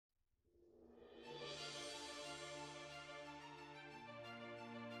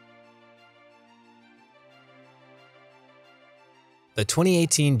The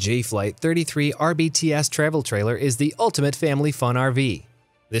 2018 J-Flight 33 RBTS travel trailer is the ultimate family fun RV.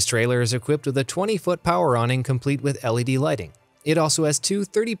 This trailer is equipped with a 20-foot power awning complete with LED lighting. It also has two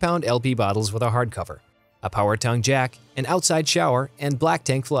 30-pound LP bottles with a hardcover, a power tongue jack, an outside shower, and black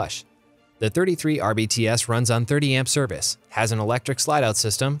tank flush. The 33 RBTS runs on 30-amp service, has an electric slide-out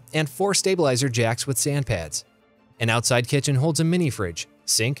system, and 4 stabilizer jacks with sand pads. An outside kitchen holds a mini fridge,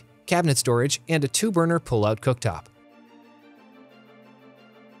 sink, cabinet storage, and a 2-burner pull-out cooktop.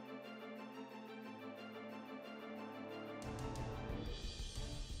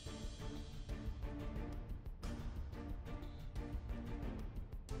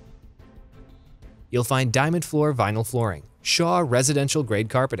 You'll find DiamondFlor vinyl flooring, Shaw residential grade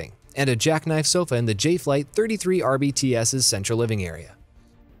carpeting, and a jackknife sofa in the J-Flight 33 RBTS's central living area.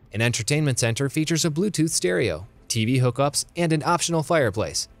 An entertainment center features a Bluetooth stereo, TV hookups, and an optional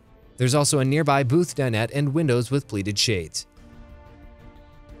fireplace. There's also a nearby booth dinette and windows with pleated shades.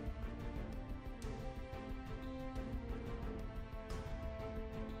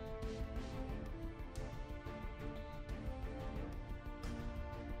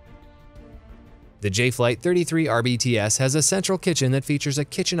 The J-Flight 33 RBTS has a central kitchen that features a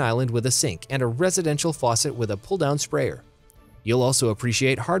kitchen island with a sink and a residential faucet with a pull-down sprayer. You'll also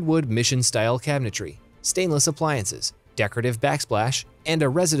appreciate hardwood mission-style cabinetry, stainless appliances, decorative backsplash, and a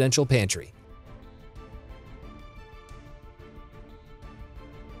residential pantry.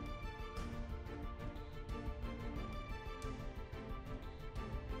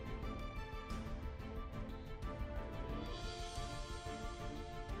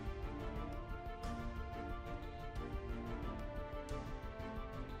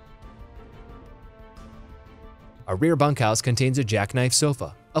 A rear bunkhouse contains a jackknife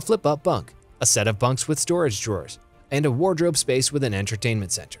sofa, a flip-up bunk, a set of bunks with storage drawers, and a wardrobe space with an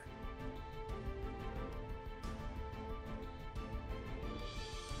entertainment center.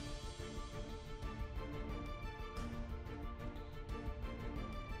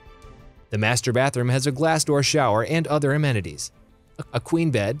 The master bathroom has a glass door shower and other amenities. A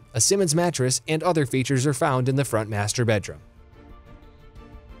queen bed, a Simmons mattress, and other features are found in the front master bedroom.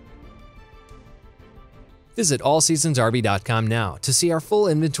 Visit allseasonsrv.com now to see our full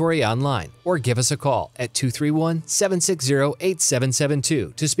inventory online or give us a call at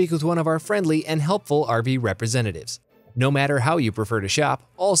 231-760-8772 to speak with one of our friendly and helpful RV representatives. No matter how you prefer to shop,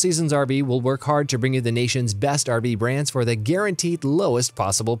 All Seasons RV will work hard to bring you the nation's best RV brands for the guaranteed lowest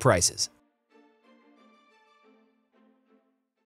possible prices.